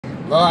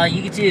Law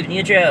YouTube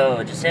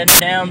Nitro, just heading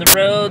down the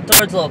road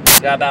towards locals.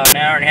 Got about an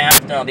hour and a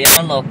half until I'll be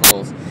on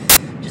locals.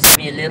 Just give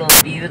me a little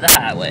view of the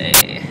highway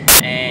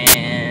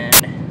and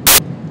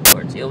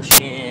towards the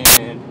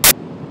ocean.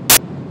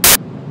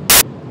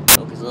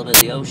 Focus a little bit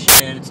of the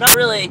ocean. It's not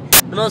really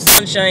the most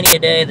sunshiny a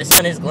day. The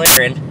sun is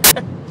glaring,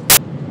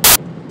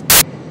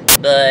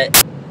 but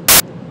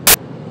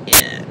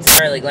yeah, it's not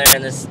really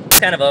glaring. This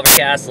kind of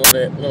overcast, a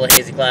little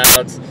hazy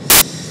clouds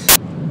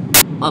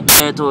up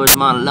there towards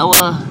Mauna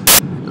Loa.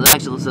 It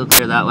actually looks so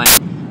clear that way.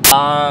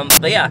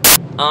 But yeah,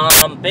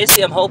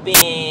 basically I'm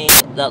hoping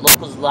that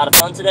locals is a lot of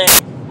fun today.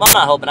 Well, I'm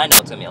not hoping, I know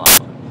it's gonna be a lot of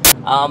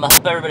fun. I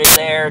hope everybody's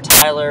there.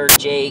 Tyler,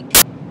 Jake,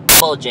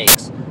 both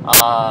Jakes,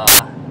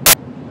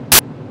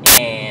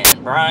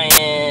 and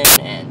Brian,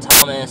 and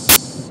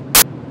Thomas,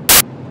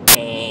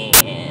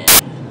 and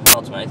who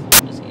else am I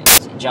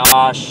missing?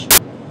 Josh.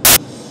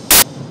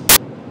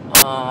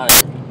 I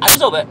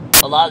just hope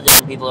a lot of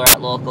different people are at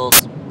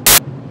locals.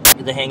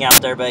 Get to hang out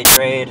with everybody,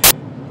 trade.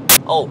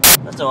 Oh,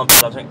 that's the one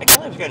person I can't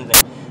believe I'm forgetting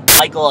anything.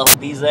 Michael, I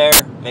hope he's there.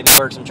 Maybe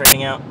work some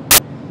trading out.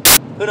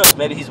 Who knows?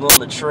 Maybe he's willing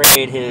to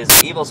trade his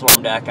Evil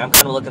Swarm deck. I'm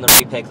kind of looking to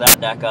repick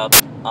that deck up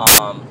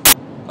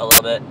a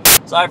little bit.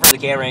 Sorry for the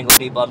camera angle,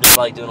 people. I'm just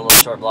like doing a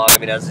little short vlog. If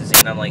he doesn't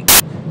see, I'm like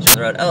showing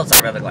the road. Oh, let's talk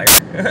about the glider.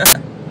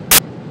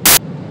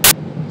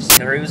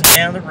 Just cruising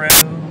down the road.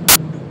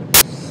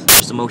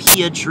 There's some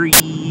mohia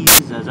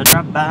trees as I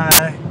drop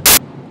by.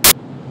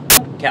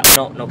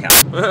 Cow. No cow.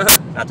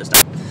 Not this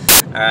time.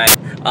 Alright.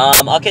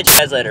 I'll catch you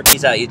guys later.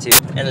 Peace out,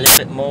 YouTube. And a little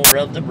bit more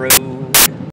of the road.